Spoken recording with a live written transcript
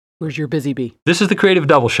Where's your busy bee? This is the Creative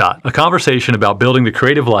Double Shot, a conversation about building the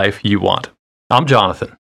creative life you want. I'm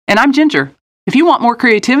Jonathan. And I'm Ginger. If you want more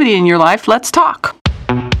creativity in your life, let's talk.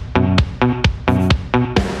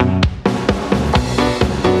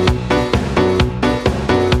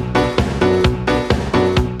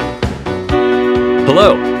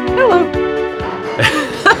 Hello. Hello.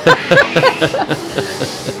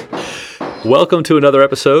 Welcome to another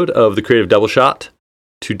episode of the Creative Double Shot.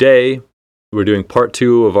 Today, we're doing part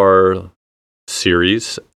 2 of our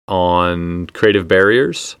series on creative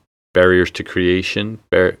barriers, barriers to creation,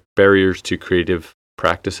 barriers to creative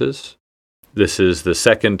practices. This is the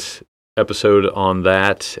second episode on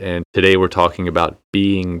that, and today we're talking about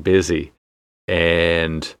being busy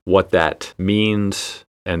and what that means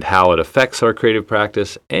and how it affects our creative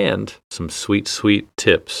practice, and some sweet, sweet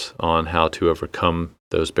tips on how to overcome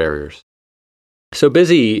those barriers. So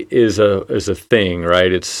busy is a thing,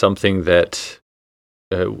 right? It's something that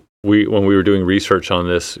when we were doing research on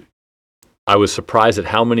this, I was surprised at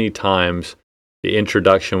how many times the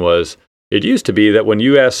introduction was, it used to be that when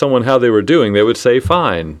you asked someone how they were doing, they would say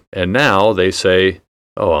fine. And now they say,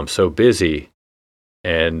 oh, I'm so busy.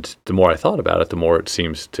 And the more I thought about it, the more it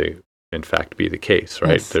seems to, in fact, be the case,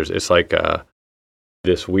 right? Yes. It's like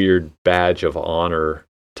this weird badge of honor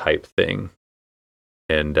type thing.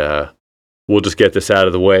 And we'll just get this out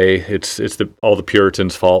of the way. It's all the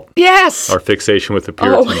Puritans' fault. Yes. Our fixation with the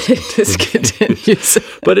Puritans. Oh, it just continues.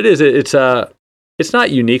 But it is. It's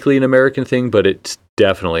not uniquely an American thing, but it's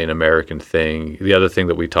definitely an American thing. The other thing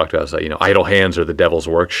that we talked about is that, idle hands are the devil's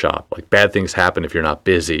workshop. Like, bad things happen if you're not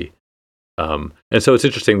busy. And so it's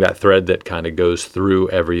interesting, that thread that kind of goes through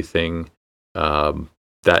everything.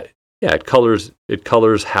 It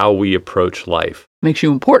colors how we approach life. Makes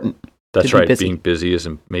you important. That's right. Being busy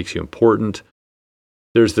makes you important.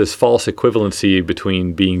 There's this false equivalency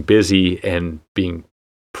between being busy and being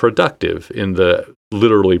productive in the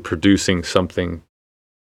literally producing something.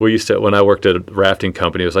 When I worked at a rafting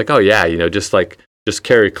company, it was like, oh yeah, just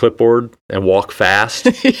carry a clipboard and walk fast.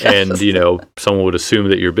 Yes. And, someone would assume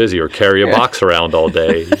that you're busy, or carry a box around all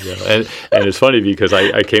day. And it's funny because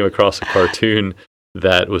I came across a cartoon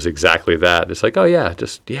that was exactly that. It's like, oh yeah,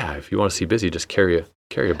 if you want to see busy, just carry a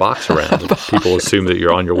box around. People assume that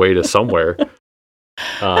you're on your way to somewhere.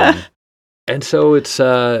 And so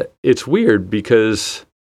it's weird because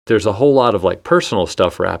there's a whole lot of like personal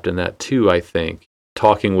stuff wrapped in that too, I think.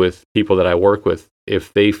 Talking with people that I work with,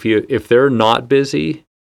 if they're not busy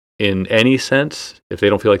in any sense, if they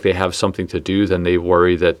don't feel like they have something to do, then they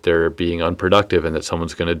worry that they're being unproductive and that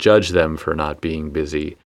someone's going to judge them for not being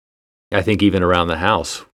busy. I think even around the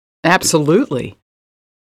house. Absolutely.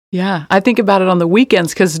 Yeah, I think about it on the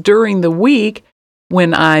weekends, because during the week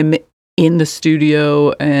when I'm in the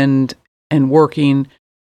studio and working,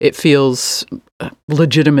 it feels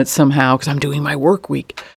legitimate somehow because I'm doing my work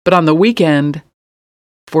week. But on the weekend,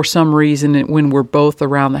 for some reason, when we're both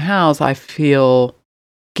around the house, I feel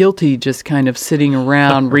guilty just kind of sitting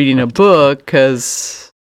around reading a book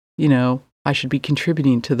because, I should be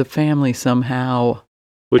contributing to the family somehow.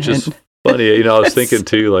 Which is funny. I was thinking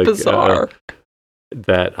too, like, bizarre.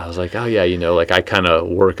 That I was like, oh yeah, like I kind of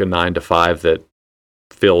work a 9 to 5 that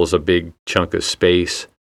fills a big chunk of space.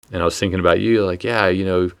 And I was thinking about you, like, yeah,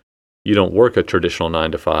 you don't work a traditional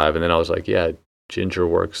 9 to 5. And then I was like, yeah, Ginger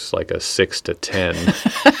works like a 6 to 10.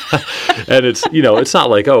 And it's not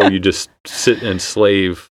like, oh, you just sit and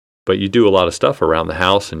slave, but you do a lot of stuff around the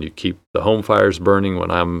house and you keep the home fires burning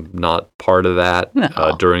when I'm not part of that.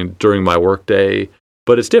 No. During my work day.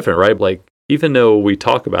 But it's different, right? Like, even though we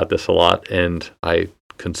talk about this a lot and I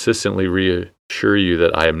consistently reassure you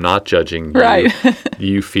that I am not judging you, right.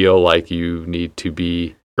 You feel like you need to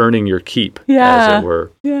be earning your keep, yeah. as it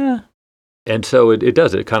were. Yeah. And so it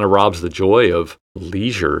does. It kind of robs the joy of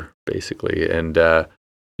leisure, basically. And,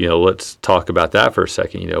 let's talk about that for a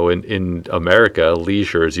second. In America,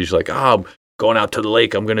 leisure is usually like, I'm going out to the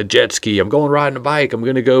lake. I'm going to jet ski. I'm going riding a bike. I'm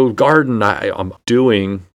going to go garden. I'm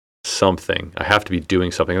doing something. I have to be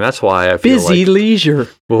doing something. And that's why I feel busy leisure.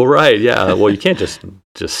 Well, right. Yeah. Well, you can't just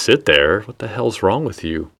sit there. What the hell's wrong with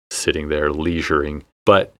you sitting there leisuring?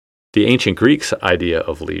 But the ancient Greeks' idea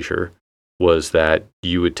of leisure was that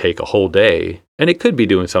you would take a whole day, and it could be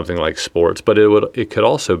doing something like sports, but it could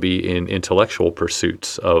also be in intellectual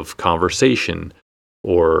pursuits of conversation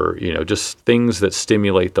or, just things that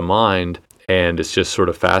stimulate the mind. And it's just sort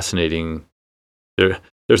of fascinating.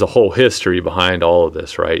 There's a whole history behind all of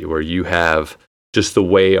this, right? Where you have just the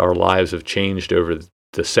way our lives have changed over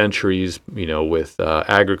the centuries, with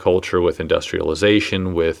agriculture, with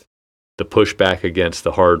industrialization, with the pushback against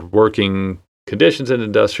the hard working conditions in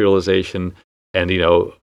industrialization. And,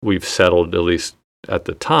 we've settled, at least at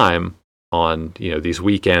the time on, these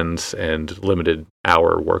weekends and limited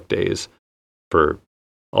hour work days for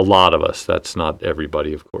a lot of us. That's not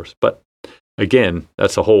everybody, of course. But again,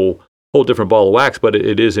 that's a whole different ball of wax. But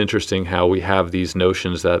it is interesting how we have these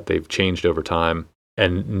notions that they've changed over time.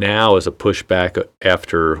 And now as a pushback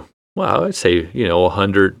after, well, I'd say,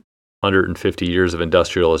 100, 150 years of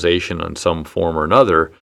industrialization in some form or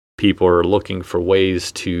another, people are looking for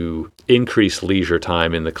ways to increase leisure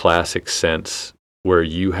time in the classic sense, where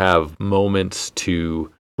you have moments to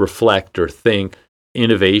reflect or think.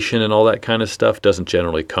 Innovation and all that kind of stuff doesn't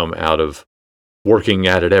generally come out of working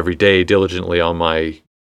at it every day diligently on my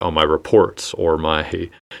reports or my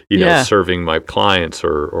serving my clients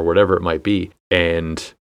or whatever it might be.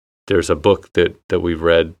 And there's a book that we've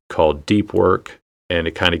read called Deep Work, and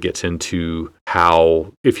it kind of gets into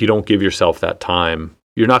how if you don't give yourself that time,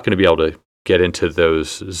 you're not going to be able to get into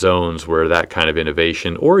those zones where that kind of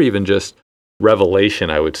innovation or even just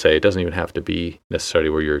revelation, I would say, it doesn't even have to be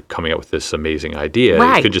necessarily where you're coming up with this amazing idea.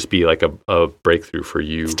 Right. It could just be like a breakthrough for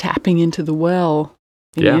you. It's tapping into the well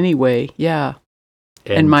in any way. Yeah.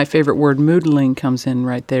 And my favorite word, moodling, comes in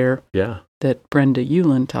right there. Yeah. That Brenda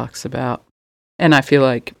Ueland talks about. And I feel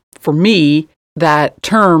like for me, that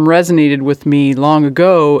term resonated with me long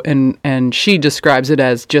ago, and she describes it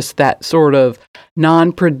as just that sort of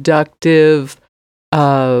non-productive,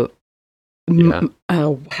 how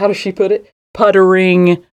does she put it?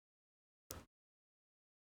 Puttering.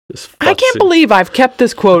 I can't believe I've kept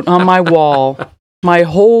this quote on my wall my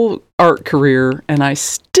whole art career, and I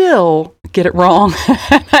still get it wrong.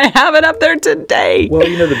 I have it up there today. Well,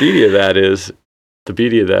 the beauty of that is the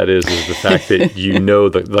fact that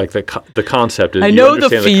the concept is. I know the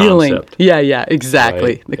feeling. Yeah,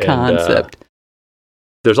 exactly. Right? The concept.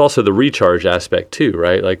 There's also the recharge aspect too,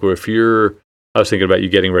 right? Like where I was thinking about you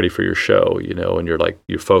getting ready for your show, and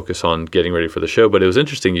you focus on getting ready for the show. But it was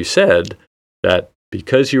interesting you said that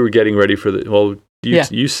because you were getting ready for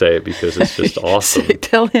you say it because it's just awesome.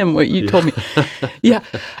 Tell him what you told me. Yeah.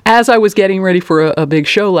 As I was getting ready for a big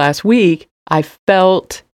show last week, I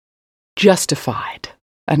felt justified.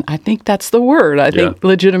 And I think that's the word. I think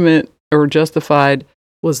legitimate or justified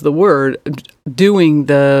was the word, doing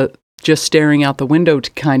the just staring out the window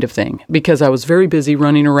kind of thing, because I was very busy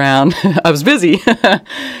running around. I was busy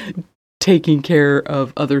taking care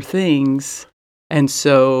of other things. And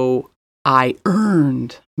so I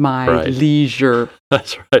earned my leisure.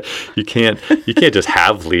 That's right. You can't just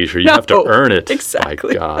have leisure. You have to earn it.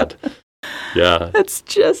 Exactly. My God. Yeah. That's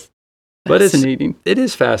just fascinating. It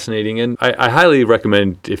is fascinating. And I highly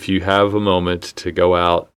recommend, if you have a moment, to go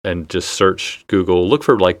out and just search Google, look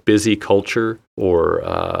for busy culture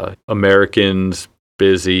or Americans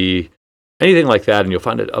busy, anything like that. And you'll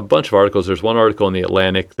find a bunch of articles. There's one article in The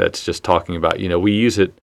Atlantic that's just talking about, we use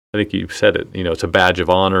it, I think you said it, it's a badge of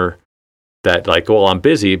honor that I'm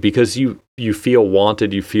busy because you feel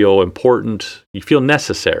wanted, you feel important, you feel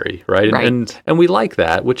necessary, right? And we like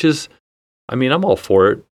that, which is, I'm all for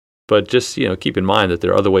it. But just, keep in mind that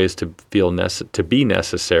there are other ways to feel to be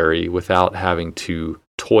necessary without having to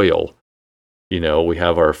toil. We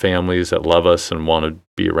have our families that love us and want to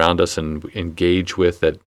be around us and engage with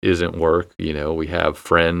that isn't work. We have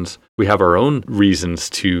friends. We have our own reasons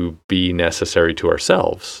to be necessary to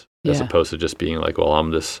ourselves, as opposed to just being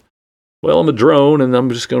I'm a drone and I'm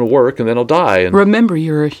just going to work and then I'll die. And remember,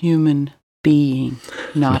 you're a human being,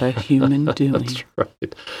 not a human doing. That's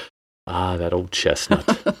right. That old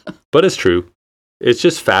chestnut. But it's true. It's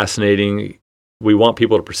just fascinating. We want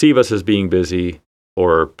people to perceive us as being busy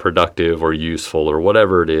or productive or useful or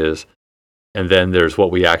whatever it is. And then there's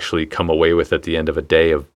what we actually come away with at the end of a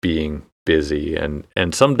day of being busy. And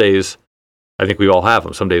some days, I think we all have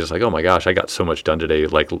them. Some days it's oh my gosh, I got so much done today.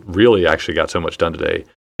 Really actually got so much done today.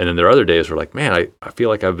 And then there are other days where man, I feel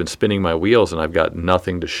like I've been spinning my wheels and I've got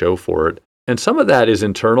nothing to show for it. And some of that is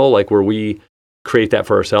internal, where we create that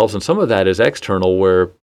for ourselves. And some of that is external,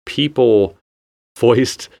 where people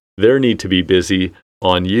voiced their need to be busy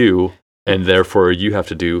on you, and therefore you have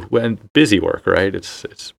to do busy work, right?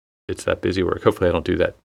 It's that busy work. Hopefully I don't do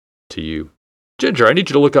that to you. Ginger, I need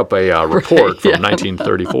you to look up a report from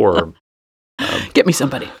 1934. Get me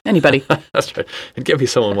somebody, anybody. That's right. And get me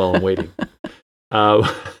someone while I'm waiting.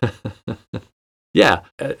 Yeah.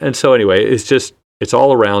 And so anyway, it's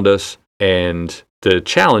all around us. And the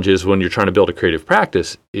challenge is when you're trying to build a creative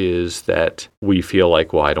practice is that we feel I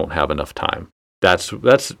don't have enough time. That's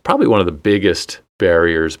probably one of the biggest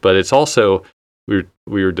barriers, but it's also, we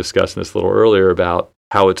were discussing this a little earlier about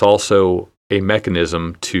how it's also a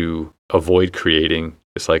mechanism to avoid creating.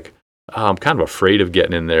 It's I'm kind of afraid of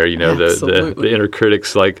getting in there, the inner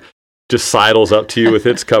critics just sidles up to you with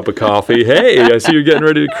its cup of coffee. Hey, I see you're getting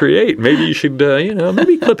ready to create. Maybe you should,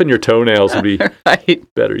 maybe clipping your toenails would be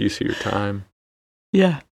better use of your time.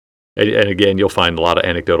 Yeah. And again, you'll find a lot of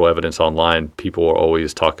anecdotal evidence online. People will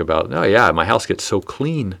always talk about, oh yeah, my house gets so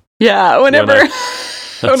clean. Yeah, when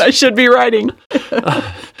I should be writing.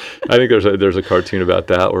 I think there's a cartoon about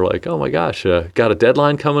that where like, oh my gosh, got a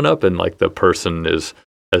deadline coming up, and like the person has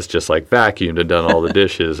just like vacuumed and done all the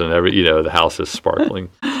dishes, and the house is sparkling.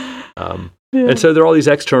 And so there are all these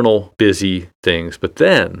external busy things, but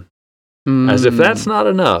then, as if that's not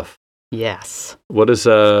enough. Yes. What is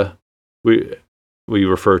we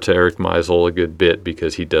refer to Eric Meisel a good bit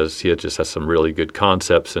because he just has some really good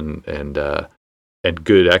concepts and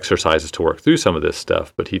good exercises to work through some of this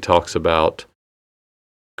stuff. But he talks about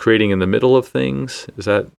creating in the middle of things.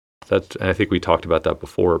 And I think we talked about that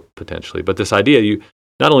before potentially. But this idea,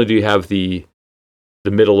 not only do you have the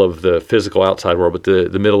middle of the physical outside world, but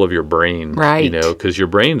the middle of your brain, right? Because your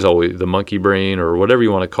brain's always the monkey brain or whatever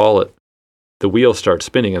you want to call it. The wheels start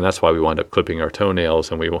spinning, and that's why we wind up clipping our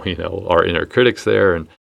toenails, and we, our inner critics there, and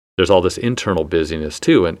there's all this internal busyness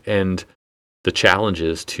too. And the challenge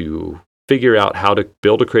is to figure out how to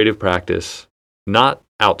build a creative practice, not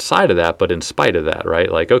outside of that, but in spite of that,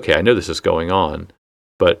 right? Like, okay, I know this is going on,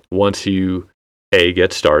 but once you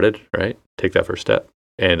get started, right, take that first step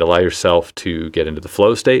and allow yourself to get into the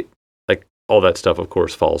flow state, like all that stuff, of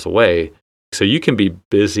course, falls away. So you can be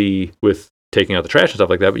busy with taking out the trash and stuff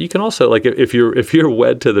like that, but you can also, like, if you're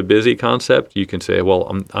wed to the busy concept, you can say, well,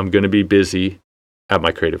 I'm going to be busy at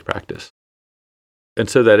my creative practice. And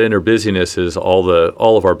so that inner busyness is all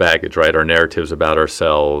of our baggage, right? Our narratives about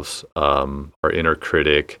ourselves, our inner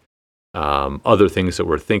critic, other things that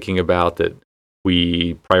we're thinking about that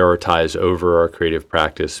we prioritize over our creative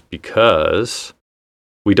practice because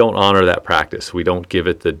we don't honor that practice. We don't give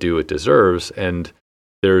it the due it deserves. And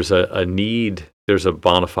there's a need, there's a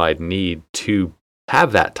bona fide need to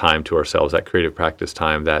have that time to ourselves, that creative practice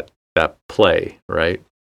time, that play, right?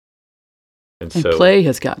 And so play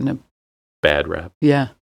has gotten a bad rap. Yeah.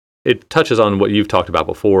 It touches on what you've talked about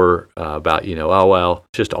before about, oh, well,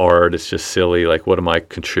 it's just art. It's just silly. Like, what am I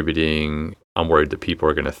contributing? I'm worried that people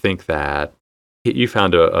are going to think that. You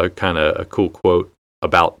found a kind of a cool quote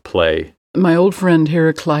about play. My old friend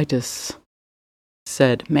Heraclitus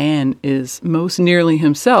said, man is most nearly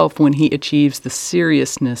himself when he achieves the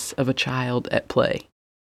seriousness of a child at play.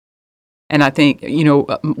 And I think,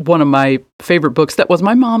 one of my favorite books, that was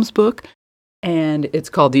my mom's book, and it's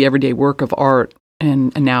called The Everyday Work of Art.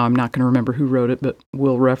 And now I'm not going to remember who wrote it, but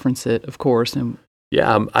we'll reference it, of course. And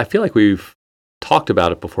yeah, I feel like we've talked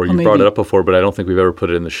about it before. You brought it up before, but I don't think we've ever put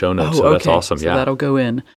it in the show notes. So that's awesome. So that'll go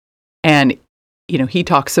in. And, he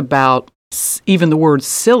talks about even the word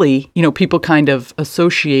silly. People kind of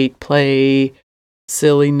associate play,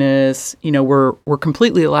 silliness. We're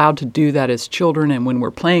completely allowed to do that as children and when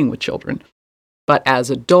we're playing with children. But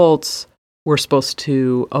as adults, we're supposed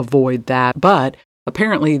to avoid that. But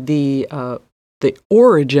apparently the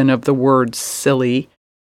origin of the word silly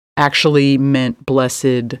actually meant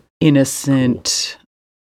blessed, innocent. Cool.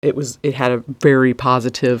 It had a very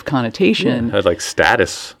positive connotation. It had like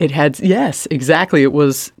status. Yes, exactly. It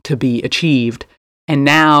was to be achieved. And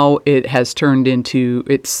now it has turned into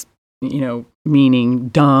its, meaning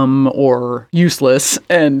dumb or useless.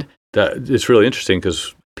 And it's really interesting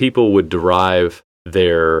because people would derive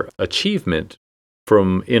their achievement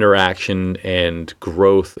from interaction and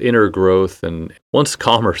growth, inner growth. And once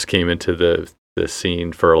commerce came into the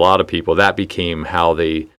scene for a lot of people, that became how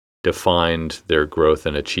they defined their growth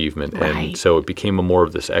and achievement. Right. And so it became more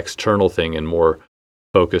of this external thing and more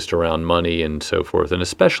focused around money and so forth. And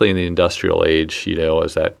especially in the industrial age,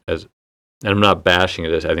 and I'm not bashing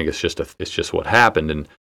it, I think it's just what happened. And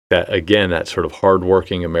that, again, that sort of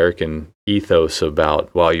hardworking American ethos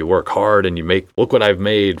about, well, you work hard and look what I've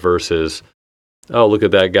made versus, oh, look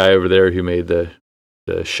at that guy over there who made the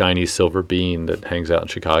shiny silver bean that hangs out in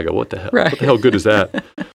Chicago. What the hell? Right. What the hell good is that?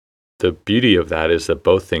 The beauty of that is that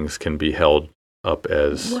both things can be held up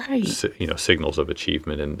as signals of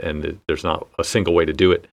achievement, and there's not a single way to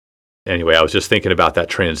do it. Anyway, I was just thinking about that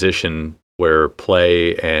transition where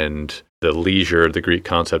play and the leisure, the Greek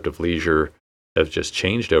concept of leisure, have just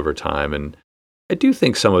changed over time, and I do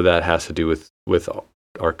think some of that has to do with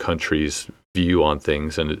our country's view on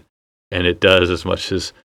things, and it does, as much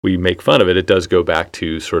as we make fun of it, it does go back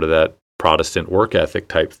to sort of that Protestant work ethic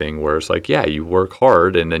type thing where it's like, yeah, you work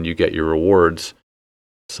hard and then you get your rewards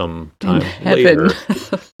sometime later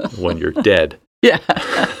when you're dead. Yeah.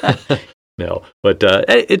 No, but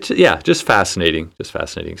it's, just fascinating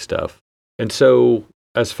stuff. And so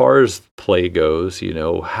as far as play goes,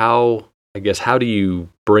 how I guess, how do you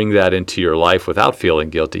bring that into your life without feeling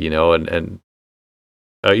guilty, and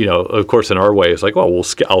of course, in our way, it's like, well,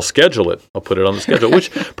 I'll schedule it. I'll put it on the schedule,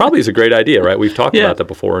 which probably is a great idea, right? We've talked about that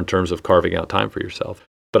before in terms of carving out time for yourself.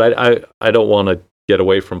 But I don't want to get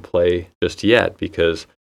away from play just yet, because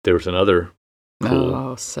there was another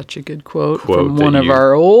cool such a good quote from one of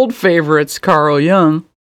our old favorites, Carl Jung.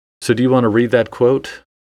 So do you want to read that quote?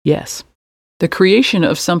 Yes. The creation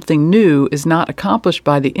of something new is not accomplished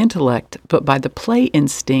by the intellect, but by the play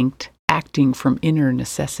instinct acting from inner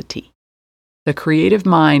necessity. The creative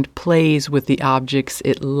mind plays with the objects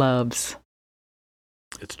it loves.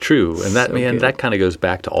 It's true. And that kind of goes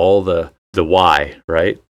back to all the why,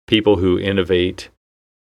 right? People who innovate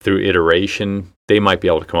through iteration, they might be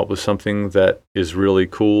able to come up with something that is really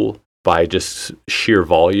cool by just sheer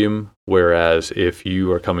volume. Whereas if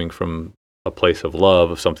you are coming from a place of love,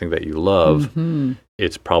 of something that you love,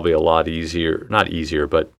 it's probably a lot easier, not easier,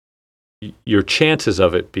 but your chances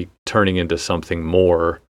of it turning into something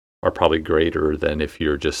more are probably greater than if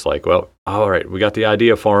you're just like, well, all right, we got the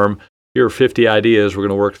idea farm. Here are 50 ideas. We're going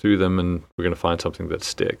to work through them, and we're going to find something that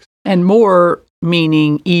sticks. And more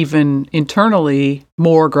meaning even internally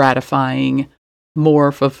more gratifying,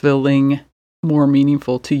 more fulfilling, more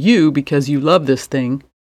meaningful to you because you love this thing.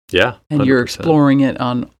 Yeah. 100%. And you're exploring it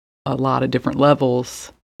on a lot of different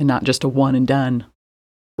levels and not just a one and done.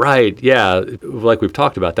 Right. Yeah. Like we've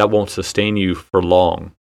talked about, that won't sustain you for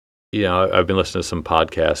long. I've been listening to some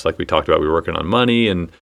podcasts, like we talked about, we were working on money,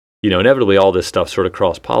 and, inevitably all this stuff sort of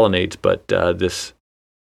cross-pollinates, but this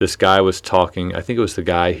guy was talking, I think it was the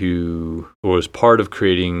guy who was part of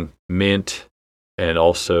creating Mint and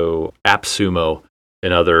also AppSumo,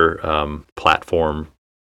 another platform,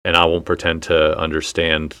 and I won't pretend to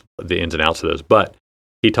understand the ins and outs of those, but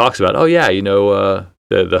he talks about,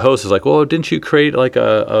 the host is like, well, didn't you create like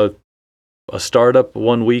a startup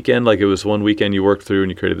one weekend? Like it was one weekend you worked through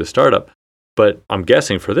and you created the startup. But I'm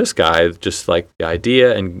guessing for this guy, just like the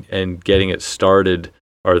idea and getting it started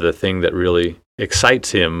are the thing that really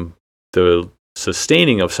excites him. The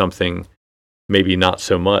sustaining of something, maybe not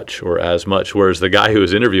so much or as much. Whereas the guy who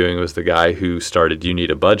was interviewing was the guy who started You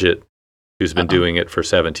Need a Budget, who's been doing it for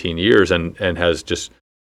 17 years and has just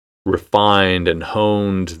refined and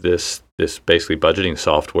honed this basically budgeting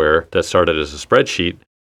software that started as a spreadsheet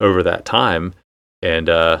over that time, and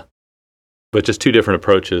but just two different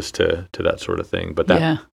approaches to that sort of thing. But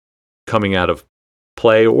that coming out of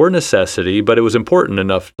play or necessity, but it was important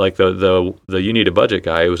enough, like the You Need a Budget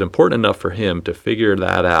guy, it was important enough for him to figure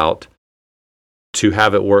that out, to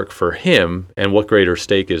have it work for him. And what greater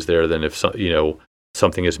stake is there than if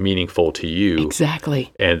something is meaningful to you?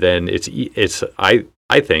 Exactly. And then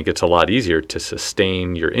I think it's a lot easier to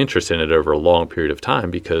sustain your interest in it over a long period of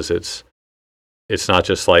time, because it's not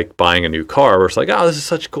just like buying a new car where it's like, oh, this is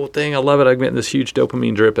such a cool thing. I love it. I'm getting this huge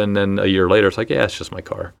dopamine drip. And then a year later, it's like, yeah, it's just my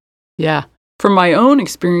car. Yeah. From my own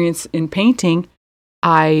experience in painting,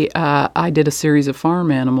 I did a series of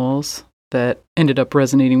farm animals that ended up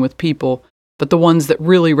resonating with people. But the ones that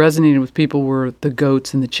really resonated with people were the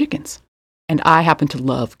goats and the chickens. And I happen to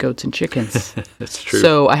love goats and chickens. That's true.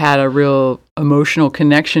 So I had a real emotional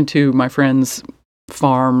connection to my friend's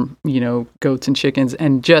farm, goats and chickens,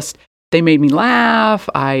 and just they made me laugh.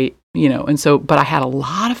 But I had a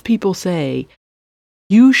lot of people say,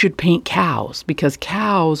 you should paint cows because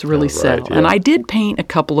cows really sell. Yeah. And I did paint a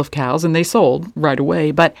couple of cows and they sold right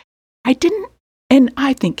away, but I didn't. And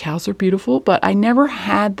I think cows are beautiful, but I never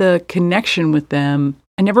had the connection with them.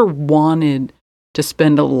 I never wanted to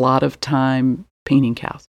spend a lot of time painting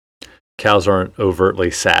cows. Cows aren't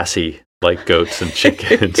overtly sassy like goats and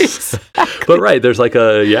chickens. Exactly. But right, there's like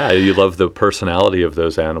you love the personality of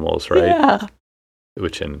those animals, right? Yeah.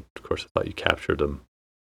 And of course, I thought you captured them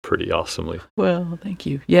pretty awesomely. Well, thank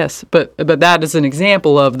you. Yes, but that is an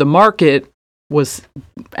example of the market was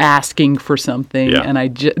asking for something, and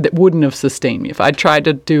that wouldn't have sustained me. If I tried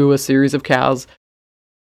to do a series of cows,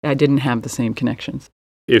 I didn't have the same connections.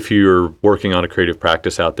 If you're working on a creative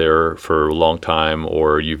practice out there for a long time,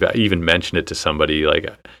 or you've even mentioned it to somebody, like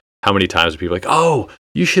how many times are people like, oh,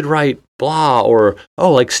 you should write blah, or,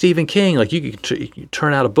 oh, like Stephen King, like you could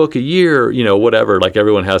turn out a book a year, whatever. Like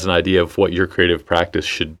everyone has an idea of what your creative practice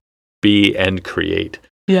should be and create.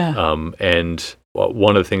 Yeah. And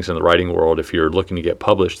one of the things in the writing world, if you're looking to get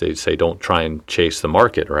published, they say don't try and chase the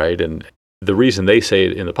market, right? And the reason they say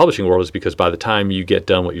it in the publishing world is because by the time you get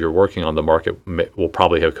done what you're working on, the market will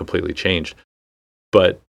probably have completely changed.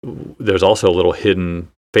 But there's also a little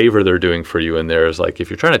hidden favor they're doing for you in there is like, if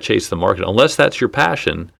you're trying to chase the market, unless that's your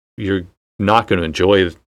passion, you're not going to enjoy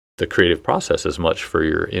the creative process as much for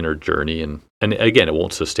your inner journey. And again, it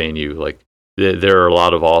won't sustain you like There are a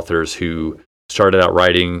lot of authors who started out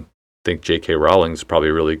writing. I think J.K. Rowling is probably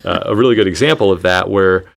a really good example of that,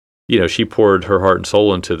 where she poured her heart and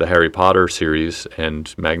soul into the Harry Potter series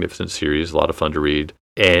and Magnificent series, a lot of fun to read.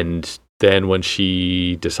 And then when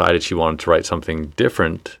she decided she wanted to write something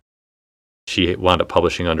different, she wound up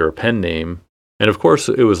publishing under a pen name. And of course,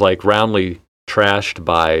 it was like roundly trashed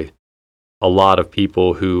by a lot of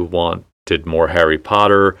people who wanted more Harry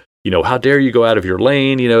Potter. How dare you go out of your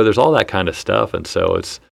lane? There's all that kind of stuff. And so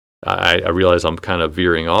I realize I'm kind of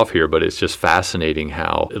veering off here, but it's just fascinating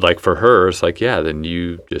how, like for her, it's like, yeah, then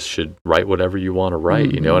you just should write whatever you want to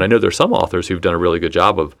write, And I know there's some authors who've done a really good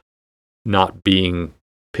job of not being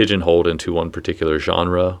pigeonholed into one particular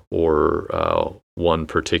genre or one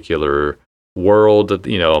particular world.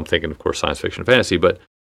 I'm thinking, of course, science fiction and fantasy, but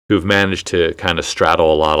who've managed to kind of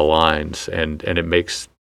straddle a lot of lines, and it makes,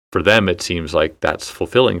 for them, it seems like that's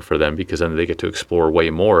fulfilling for them, because then they get to explore way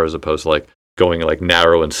more, as opposed to like going like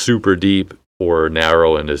narrow and super deep, or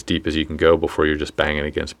narrow and as deep as you can go before you're just banging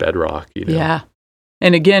against bedrock. Yeah.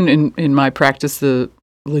 And again, in my practice, the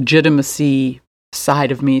legitimacy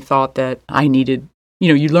side of me thought that I needed,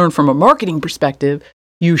 you learn from a marketing perspective,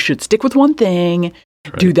 you should stick with one thing,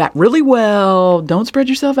 do that really well, don't spread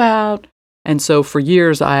yourself out. And so for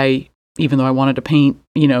years, even though I wanted to paint,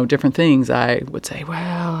 different things, I would say,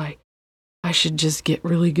 well, I should just get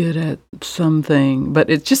really good at something. But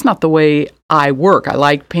it's just not the way I work. I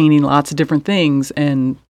like painting lots of different things,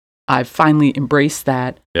 and I've finally embraced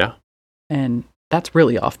that. Yeah. And that's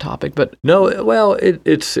really off topic, but no, well, it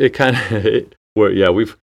kind of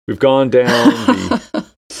we've gone down the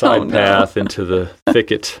side path into the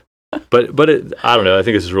thicket. But I don't know. I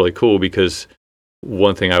think this is really cool, because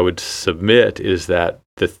one thing I would submit is that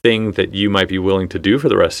the thing that you might be willing to do for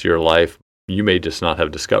the rest of your life, you may just not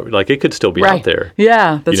have discovered. Like, it could still be out there.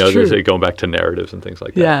 Yeah, that's true. There's going back to narratives and things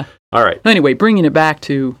like that. Yeah. All right. Anyway, bringing it back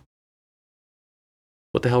to...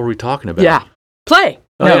 What the hell were we talking about? Yeah. Play.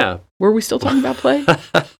 Oh, no. yeah. Were we still talking about play?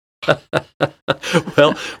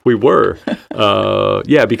 Well, we were.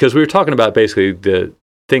 Because we were talking about basically the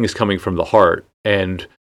things coming from the heart. And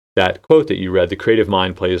that quote that you read, the creative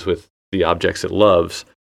mind plays with the objects it loves,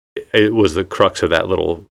 it was the crux of that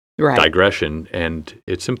little digression. And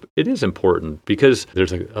it is important, because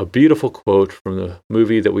there's a beautiful quote from the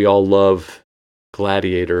movie that we all love,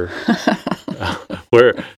 Gladiator,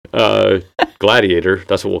 where Gladiator,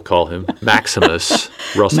 that's what we'll call him, Maximus,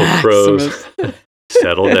 Russell Crowe's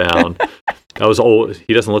settle down. That was old.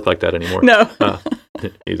 He doesn't look like that anymore. No.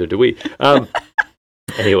 Neither do we.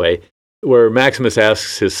 Anyway, where Maximus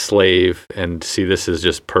asks his slave, and see, this is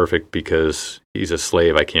just perfect because he's a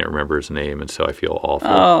slave. I can't remember his name, and so I feel awful.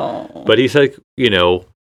 Oh. But he's like,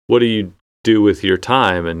 what do you do with your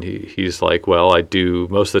time? And he's like, well,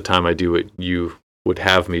 most of the time I do what you would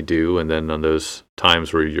have me do, and then on those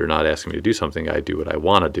times where you're not asking me to do something, I do what I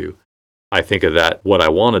want to do. I think of that, what I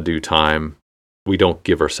want to do time, we don't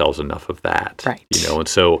give ourselves enough of that. Right. And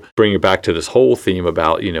so bringing it back to this whole theme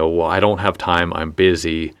about, well, I don't have time, I'm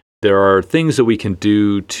busy. There are things that we can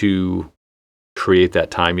do to create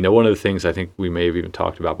that time. One of the things I think we may have even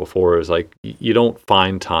talked about before is like, you don't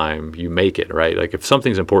find time, you make it, right? Like, if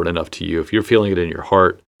something's important enough to you, if you're feeling it in your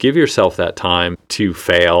heart, give yourself that time to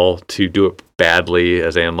fail, to do it badly,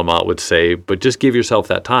 as Anne Lamott would say, but just give yourself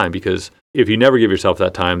that time, because if you never give yourself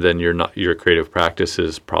that time, then your creative practice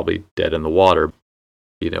is probably dead in the water.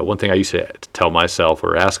 One thing I used to tell myself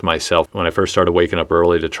or ask myself when I first started waking up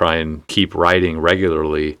early to try and keep writing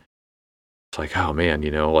regularly, it's like, oh man,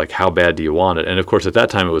 like, how bad do you want it? And of course, at that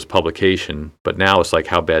time it was publication, but now it's like,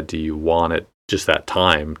 how bad do you want it? Just that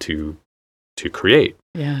time to create.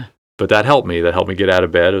 Yeah. But that helped me. That helped me get out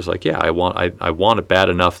of bed. It was like, yeah, I want it bad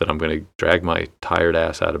enough that I'm going to drag my tired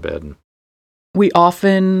ass out of bed. We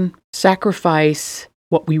often sacrifice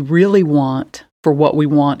what we really want for what we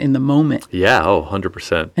want in the moment. Yeah,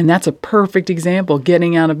 100%. And that's a perfect example.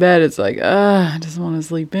 Getting out of bed, it's like, I just want to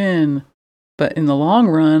sleep in. But in the long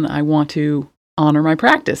run, I want to honor my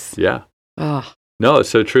practice. Yeah. No, it's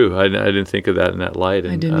so true. I didn't think of that in that light.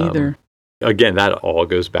 And, I didn't either. Again, that all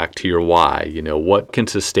goes back to your why. What can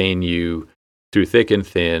sustain you through thick and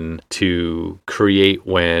thin to create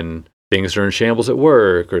when things are in shambles at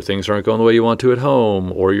work, or things aren't going the way you want to at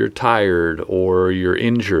home, or you're tired, or you're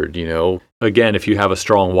injured, Again, if you have a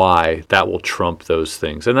strong why, that will trump those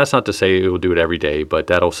things. And that's not to say it will do it every day, but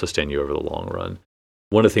that'll sustain you over the long run.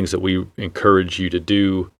 One of the things that we encourage you to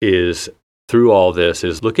do is, through all this,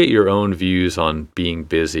 is look at your own views on being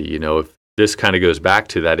busy. If this kind of goes back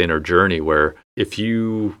to that inner journey, where if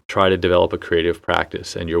you try to develop a creative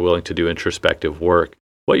practice and you're willing to do introspective work,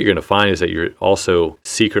 what you're going to find is that you're also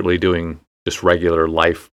secretly doing just regular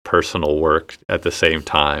life personal work at the same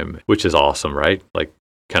time, which is awesome, right? Like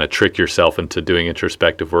kind of trick yourself into doing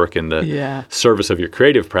introspective work in the service of your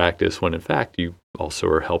creative practice when in fact you also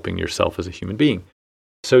are helping yourself as a human being.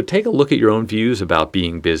 So take a look at your own views about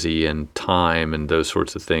being busy and time and those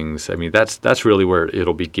sorts of things. I mean, that's really where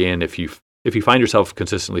it'll begin if you find yourself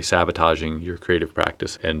consistently sabotaging your creative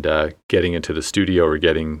practice and getting into the studio or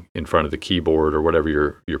getting in front of the keyboard or whatever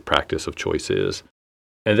your practice of choice is.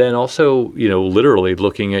 And then also, literally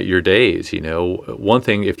looking at your days. One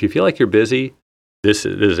thing, if you feel like you're busy, this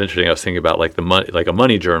is interesting. I was thinking about like a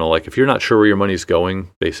money journal. Like if you're not sure where your money's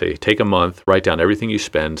going, they say take a month, write down everything you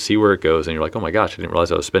spend, see where it goes, and you're like, oh my gosh, I didn't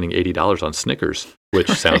realize I was spending $80 on Snickers, which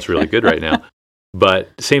sounds really good right now. But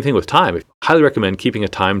same thing with time. I highly recommend keeping a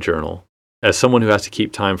time journal. As someone who has to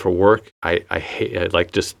keep time for work, I hate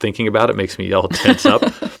like just thinking about it makes me all tense up.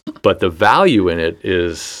 But the value in it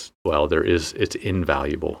is, it's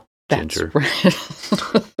invaluable. Ginger. That's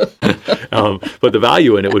right. But the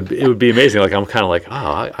value in it would be amazing. Like I'm kind of like,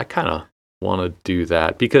 I kind of want to do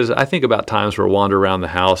that because I think about times where I wander around the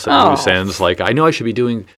house at loose ends. Like I know I should be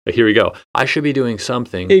doing. Here we go. I should be doing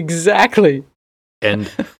something. Exactly. And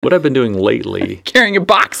what I've been doing lately, carrying your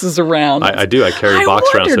boxes around. I do. I carry a box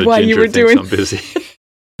around so Ginger thinks I'm busy.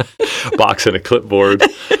 Box and a clipboard.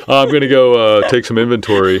 I'm going to go take some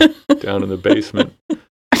inventory down in the basement.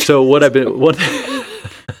 So what I've been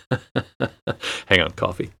hang on,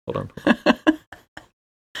 coffee. Hold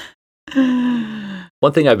on.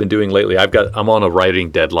 One thing I've been doing lately, I'm on a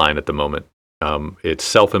writing deadline at the moment. It's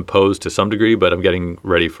self-imposed to some degree, but I'm getting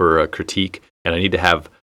ready for a critique, and I need to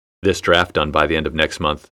have this draft done by the end of next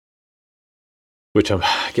month, which I'm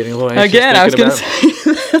getting a little anxious again. I was going to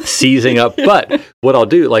say seizing up. But what I'll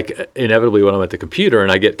do, like inevitably when I'm at the computer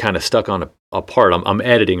and I get kind of stuck on a part, I'm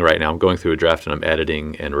editing right now. I'm going through a draft and I'm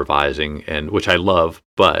editing and revising, and which I love,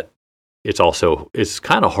 but it's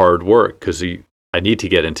kind of hard work because I need to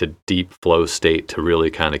get into deep flow state to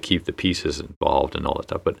really kind of keep the pieces involved and all that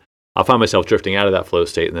stuff. But I'll find myself drifting out of that flow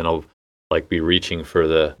state, and then I'll like be reaching for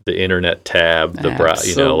the internet tab, the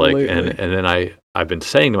and then I've been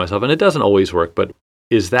saying to myself, and it doesn't always work, but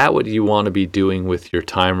is that what you want to be doing with your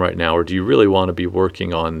time right now, or do you really want to be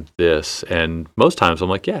working on this? And most times I'm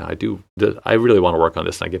like, yeah, I do. I really want to work on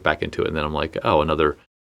this, and I get back into it, and then I'm like, oh, another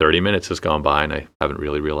 30 minutes has gone by, and I haven't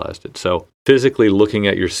really realized it. So physically looking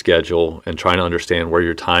at your schedule and trying to understand where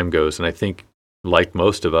your time goes, and I think like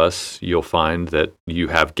most of us, you'll find that you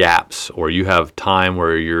have gaps, or you have time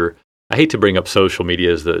where I hate to bring up social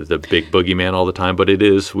media as the big boogeyman all the time, but it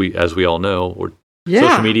is, as we all know,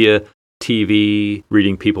 social media, TV,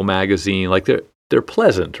 reading People magazine, like they're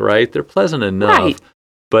pleasant, right? They're pleasant enough. Right.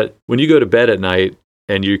 But when you go to bed at night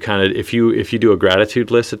and you kind of, if you do a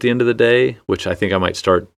gratitude list at the end of the day, which I think I might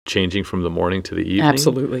start changing from the morning to the evening.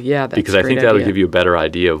 Absolutely, yeah. Because I think that'll give you a better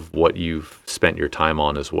idea of what you've spent your time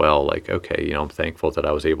on as well. Like, okay, I'm thankful that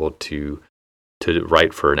I was able to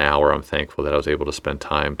write for an hour. I'm thankful that I was able to spend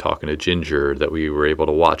time talking to Ginger, that we were able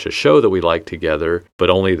to watch a show that we like together, but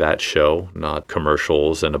only that show, not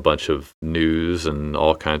commercials and a bunch of news and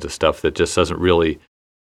all kinds of stuff that just doesn't really,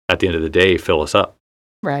 at the end of the day, fill us up.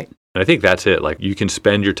 Right. And I think that's it. Like you can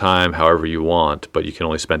spend your time however you want, but you can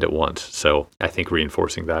only spend it once. So I think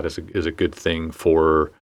reinforcing that is a good thing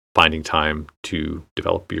for finding time to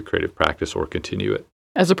develop your creative practice or continue it.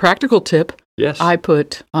 As a practical tip, yes, I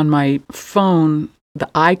put on my phone the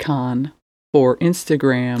icon for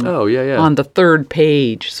Instagram on the third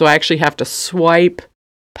page. So I actually have to swipe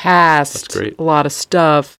past a lot of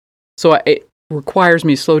stuff. So it requires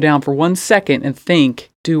me to slow down for 1 second and think,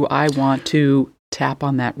 do I want to tap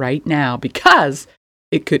on that right now? Because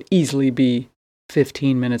it could easily be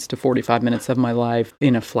 15 minutes to 45 minutes of my life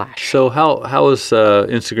in a flash. So how has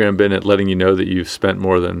Instagram been at letting you know that you've spent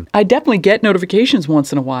more than... I definitely get notifications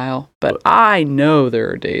once in a while, but I know there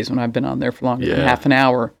are days when I've been on there for longer than half an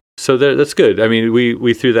hour. So that's good. I mean,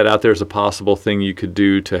 we threw that out there as a possible thing you could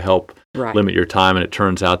do to help limit your time, and it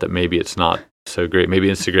turns out that maybe it's not so great. Maybe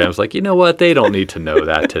Instagram's like, you know what? They don't need to know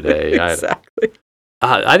that today. Exactly.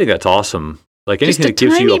 I think that's awesome. Like anything that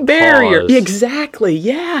gives you a barrier. Pause. Exactly.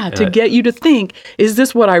 Yeah. To get you to think, is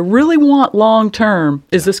this what I really want long term?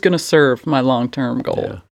 Is this going to serve my long term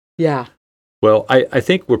goal? Yeah. Well, I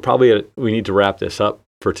think we need to wrap this up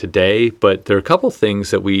for today, but there are a couple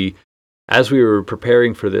things that as we were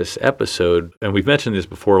preparing for this episode, and we've mentioned this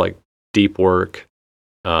before, like deep work,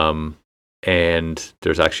 and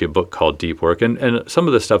there's actually a book called Deep Work, and some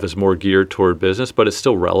of the stuff is more geared toward business, but it's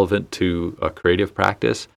still relevant to a creative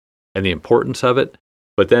practice and the importance of it.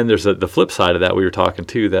 But then there's the flip side of that we were talking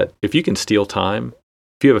too, that if you can steal time,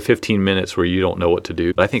 if you have a 15 minutes where you don't know what to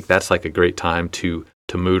do, I think that's like a great time to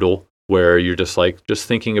Moodle, where you're just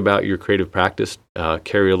thinking about your creative practice.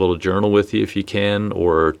 Carry a little journal with you if you can,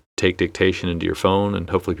 or take dictation into your phone, and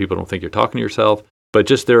hopefully people don't think you're talking to yourself. But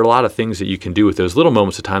just there are a lot of things that you can do with those little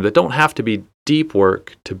moments of time that don't have to be deep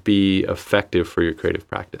work to be effective for your creative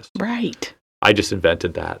practice. Right. I just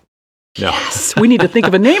invented that. No. Yes, we need to think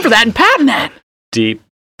of a name for that and patent that. Deep,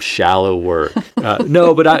 shallow work.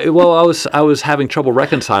 No, but I was having trouble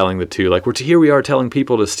reconciling the two. Like here we are telling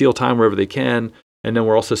people to steal time wherever they can, and then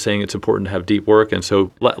we're also saying it's important to have deep work. And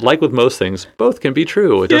so, like with most things, both can be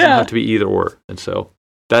true. It doesn't have to be either or. And so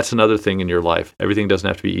that's another thing in your life. Everything doesn't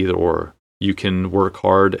have to be either or. You can work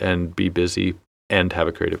hard and be busy and have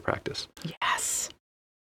a creative practice. Yes.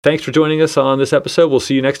 Thanks for joining us on this episode. We'll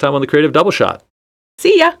see you next time on the Creative Double Shot.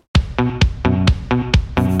 See ya.